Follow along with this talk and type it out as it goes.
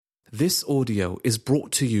This audio is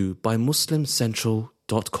brought to you by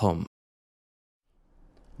MuslimCentral.com.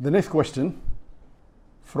 The next question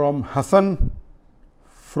from Hassan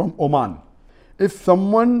from Oman. If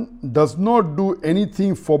someone does not do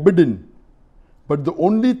anything forbidden, but the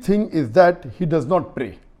only thing is that he does not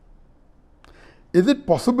pray, is it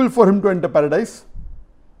possible for him to enter paradise?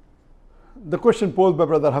 The question posed by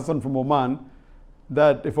Brother Hassan from Oman,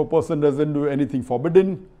 that if a person doesn't do anything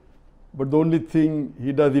forbidden, but the only thing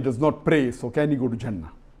he does not pray, so can he go to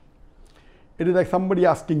Jannah? It is like somebody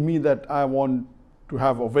asking me that I want to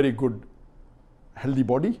have a very good, healthy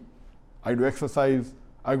body. I do exercise,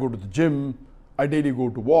 I go to the gym, I daily go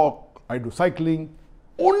to walk, I do cycling.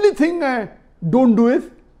 Only thing I don't do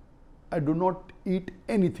is, I do not eat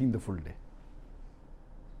anything the full day.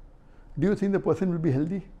 Do you think the person will be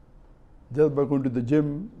healthy? Just by going to the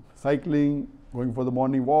gym, cycling, going for the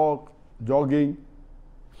morning walk, jogging,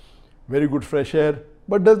 very good fresh air,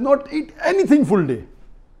 but does not eat anything full day.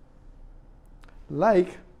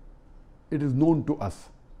 Like it is known to us,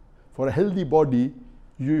 for a healthy body,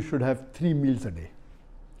 you should have 3 meals a day.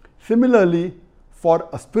 Similarly, for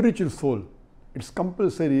a spiritual soul, it's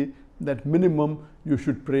compulsory that minimum you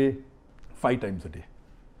should pray 5 times a day.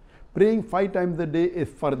 Praying 5 times a day is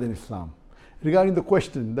fard in Islam. Regarding the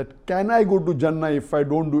question that can I go to Jannah if I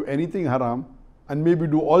don't do anything haram and maybe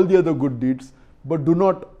do all the other good deeds but do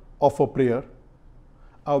not offer prayer,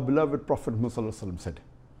 our beloved Prophet Muhammad said.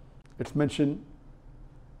 It's mentioned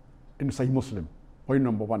in Sahih Muslim, point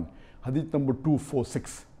number 1, hadith number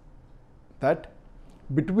 246, that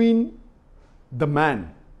between the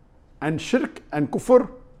man and shirk and kufr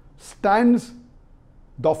stands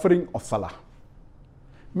the offering of salah.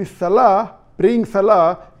 Means salah, praying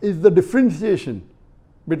salah is the differentiation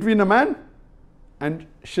between a man and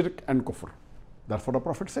shirk and kufr. That's what the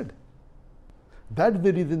Prophet said. That's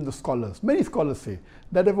the reason the scholars, many scholars say,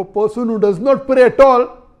 that if a person who does not pray at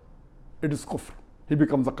all, it is kufr. He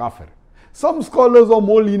becomes a kafir. Some scholars are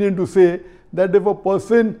more lenient to say that if a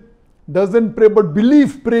person doesn't pray but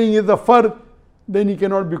believes praying is a fard, then he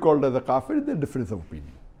cannot be called as a kafir. There's a difference of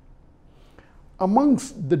opinion.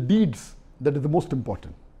 Amongst the deeds that is the most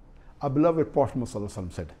important, our beloved Prophet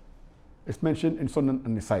Muhammad said, it's mentioned in Sunan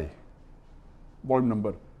An-Nisa'i, volume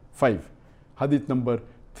number 5, hadith number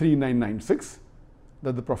 3996,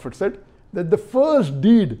 that the Prophet said that the first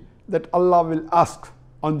deed that Allah will ask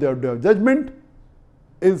on their day of judgment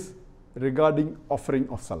is regarding offering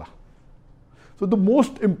of salah. So the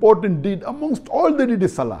most important deed amongst all the deeds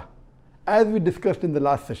is salah. As we discussed in the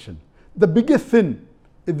last session, the biggest sin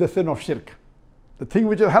is the sin of shirk. The thing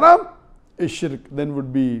which is haram is shirk, then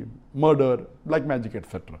would be murder, black magic,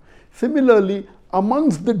 etc. Similarly,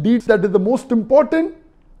 amongst the deeds that is the most important,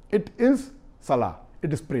 it is salah,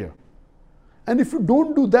 it is prayer. And if you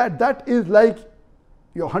don't do that, that is like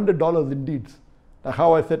your $100 in deeds. Like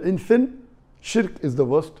how I said, in sin, shirk is the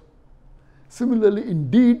worst. Similarly,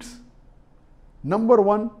 in deeds, number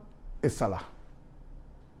 1 is salah.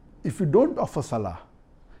 If you don't offer salah,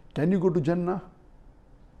 can you go to Jannah?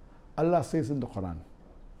 Allah says in the Quran,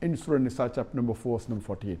 in Surah Nisa chapter number 4, verse number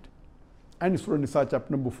 48, and Surah Nisa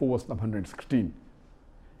chapter number 4, verse number 116.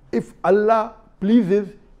 If Allah pleases,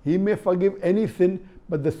 He may forgive any sin,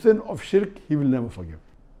 but the sin of shirk, He will never forgive.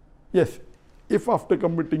 Yes, if after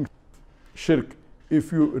committing shirk,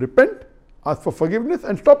 if you repent, ask for forgiveness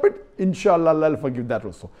and stop it, inshallah Allah will forgive that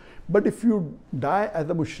also. But if you die as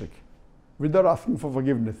a mushrik, without asking for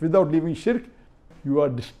forgiveness, without leaving shirk, you are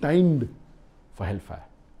destined for hellfire.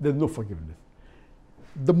 There is no forgiveness.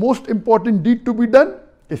 The most important deed to be done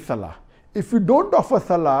is salah. If you don't offer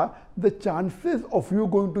salah, the chances of you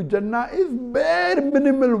going to Jannah is very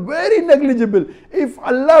minimal, very negligible. If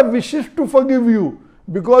Allah wishes to forgive you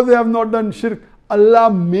because you have not done shirk, Allah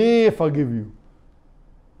may forgive you.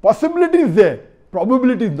 Possibility is there,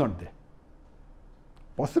 probability is not there.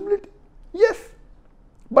 Possibility? Yes,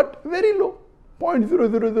 but very low,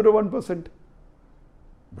 0.0001%.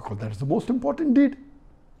 Because that is the most important deed.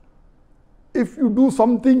 If you do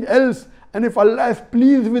something else and if Allah is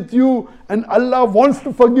pleased with you and Allah wants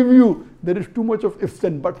to forgive you, there is too much of ifs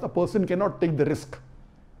and buts. A person cannot take the risk.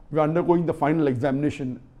 We are undergoing the final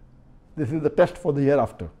examination. This is the test for the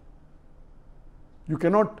hereafter. You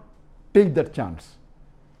cannot take that chance.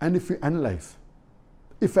 And if you analyze,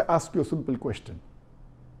 if I ask you a simple question,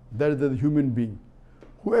 there is a human being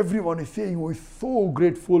who everyone is saying, who is so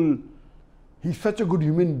grateful, he's such a good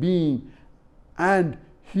human being, and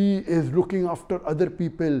he is looking after other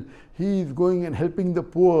people, he is going and helping the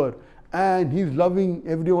poor, and he is loving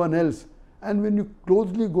everyone else. And when you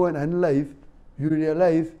closely go and analyze, you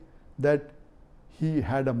realize that he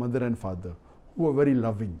had a mother and father who were very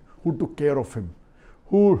loving, who took care of him,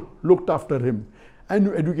 who looked after him and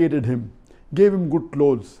who educated him, gave him good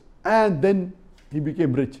clothes, and then he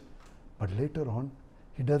became rich. But later on,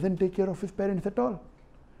 he doesn't take care of his parents at all.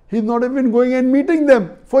 He's not even going and meeting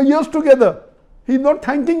them for years together. He's not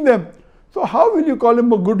thanking them. So how will you call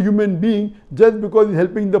him a good human being just because he's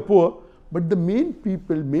helping the poor? But the main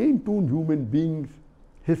people, main two human beings,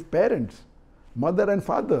 his parents, mother and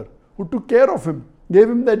father, who took care of him, gave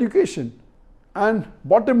him the education and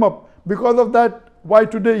brought him up. Because of that, why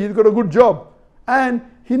today he's got a good job. And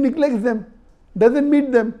he neglects them, doesn't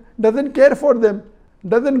meet them, doesn't care for them,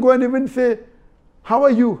 doesn't go and even say, how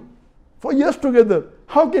are you? For years together.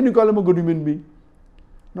 How can you call him a good human being?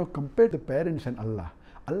 Now compare the parents and Allah.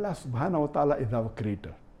 Allah subhanahu wa ta'ala is our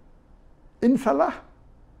creator. In salah,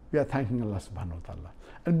 we are thanking Allah subhanahu wa ta'ala.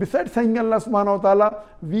 And besides thanking Allah subhanahu wa ta'ala,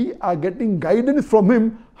 we are getting guidance from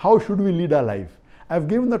Him. How should we lead our life? I've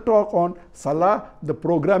given the talk on salah, the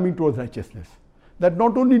programming towards righteousness. That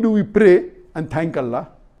not only do we pray and thank Allah,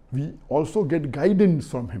 we also get guidance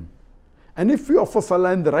from Him. And if we offer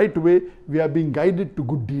salah in the right way, we are being guided to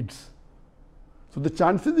good deeds. So the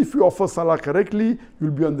chances if you offer salah correctly,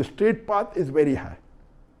 you'll be on the straight path is very high.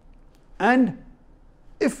 And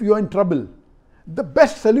if you are in trouble, the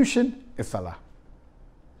best solution is salah.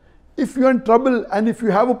 If you are in trouble and if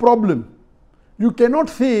you have a problem, you cannot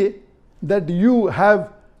say that you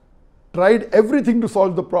have tried everything to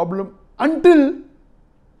solve the problem until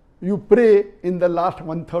you pray in the last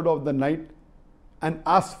 1/3 of the night and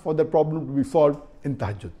ask for the problem to be solved in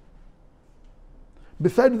tahajjud.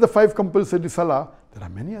 Besides the 5 compulsory salah, there are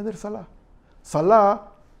many other salah. Salah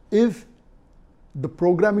is the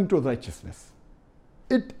programming towards righteousness.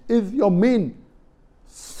 It is your main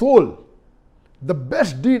soul. The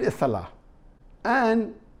best deed is salah.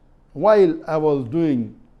 And while I was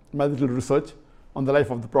doing my little research on the life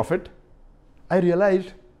of the Prophet, I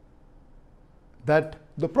realized that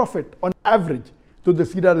the Prophet, on average, so the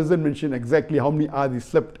Sirah doesn't mention exactly how many hours he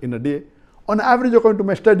slept in a day. On average, according to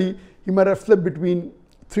my study, he might have slept between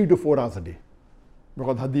 3 to 4 hours a day.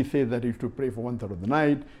 Because Hadith says that he used to pray for 1/3 of the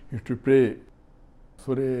night, he used to pray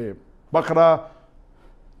Surah Baqarah,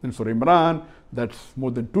 then Surah Imran, that's more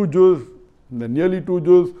than 2 juz, then nearly 2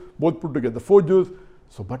 juz, both put together 4 juz.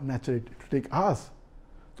 So, but naturally, it would take hours.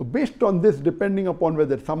 So, based on this, depending upon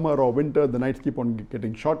whether it's summer or winter, the nights keep on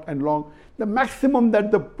getting short and long. The maximum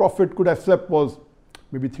that the Prophet could have slept was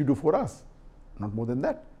maybe 3 to 4 hours, not more than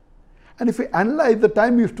that. And if we analyze the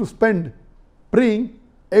time he used to spend praying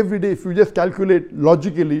every day, if you just calculate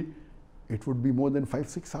logically, it would be more than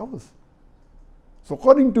 5-6 hours. So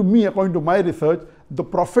according to me, according to my research, the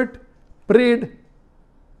Prophet prayed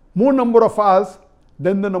more number of hours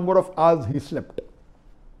than the number of hours he slept.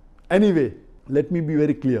 Anyway, let me be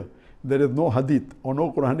very clear. There is no hadith or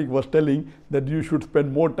no Quranic verse telling that you should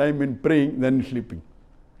spend more time in praying than in sleeping.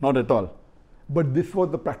 Not at all. But this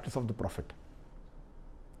was the practice of the Prophet.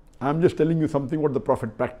 I am just telling you something what the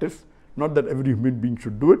Prophet practiced. Not that every human being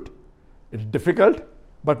should do it. It's difficult,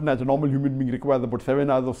 but as a normal human being requires about 7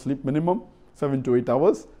 hours of sleep minimum, 7 to 8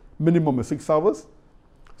 hours. Minimum is 6 hours.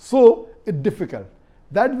 So it's difficult.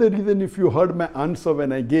 That's the reason if you heard my answer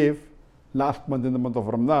when I gave last month in the month of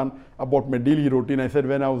Ramadan about my daily routine, I said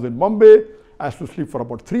when I was in Bombay, I used to sleep for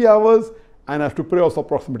about 3 hours and I used to pray also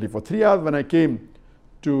approximately for 3 hours. When I came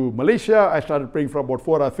to Malaysia, I started praying for about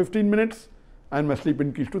 4 hours 15 minutes and my sleep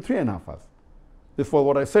increased to 3.5 hours. This was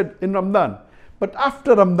what I said in Ramadan. But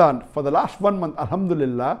after Ramadan, for the last 1 month,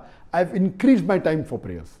 Alhamdulillah, I've increased my time for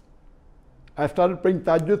prayers. I started praying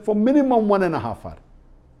tahajjud for minimum 1.5 hours.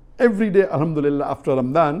 Every day, Alhamdulillah, after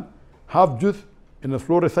Ramadan, half juz in a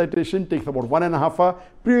slow recitation takes about 1.5 hours.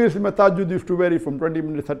 Previously, my tahajjud used to vary from 20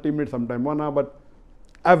 minutes, 30 minutes, sometimes 1 hour, but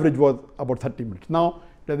average was about 30 minutes. Now,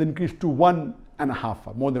 it has increased to 1.5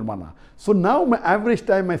 hours, more than 1 hour. So now my average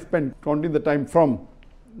time I spend, counting the time from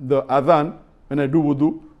the adhan, when I do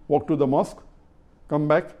wudu, walk to the mosque, come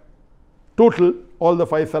back, total, all the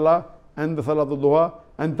 5 salah and the salatul duha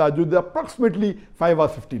and tahajjud, approximately 5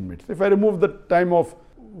 hours 15 minutes. If I remove the time of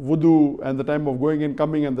wudu and the time of going and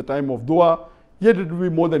coming and the time of dua, yet it will be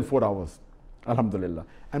more than 4 hours, Alhamdulillah.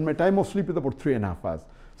 And my time of sleep is about 3.5 hours.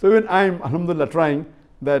 So even I am, Alhamdulillah, trying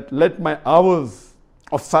that let my hours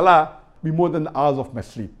of salah be more than the hours of my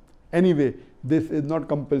sleep. Anyway, this is not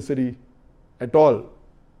compulsory at all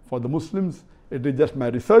for the Muslims. It is just my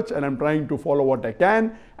research and I'm trying to follow what I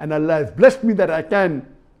can, and Allah has blessed me that I can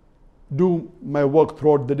do my work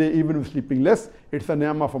throughout the day even with sleeping less. It's a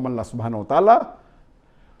ni'mah from Allah subhanahu wa ta'ala.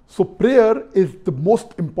 So prayer is the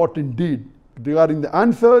most important deed. Regarding the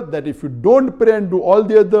answer that if you don't pray and do all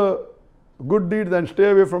the other good deeds and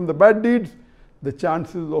stay away from the bad deeds, the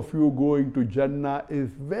chances of you going to Jannah is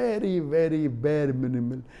very, very bare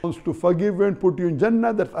minimal. He wants to forgive you and put you in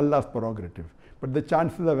Jannah, that's Allah's prerogative. But the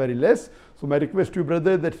chances are very less. So my request to you,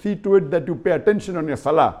 brother, that see to it that you pay attention on your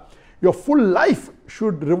salah. Your full life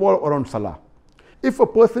should revolve around salah. If a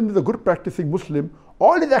person is a good practicing Muslim,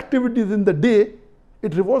 all his activities in the day,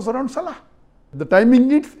 it revolves around salah. The timing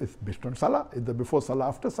he eats is based on salah, either before salah,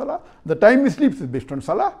 after salah. The time he sleeps is based on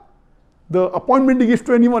salah. The appointment he gives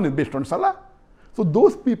to anyone is based on salah. So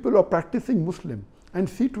those people who are practicing Muslim and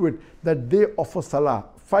see to it that they offer salah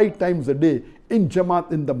 5 times a day in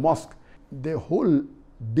Jamaat in the mosque, their whole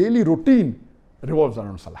daily routine revolves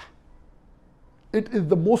around salah. It is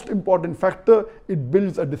the most important factor. It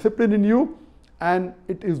builds a discipline in you and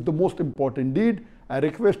it is the most important deed. I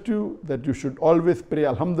request you that you should always pray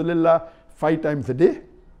Alhamdulillah 5 times a day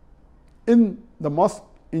in the mosque,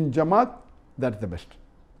 in Jamaat. That's the best.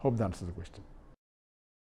 Hope that answers the question.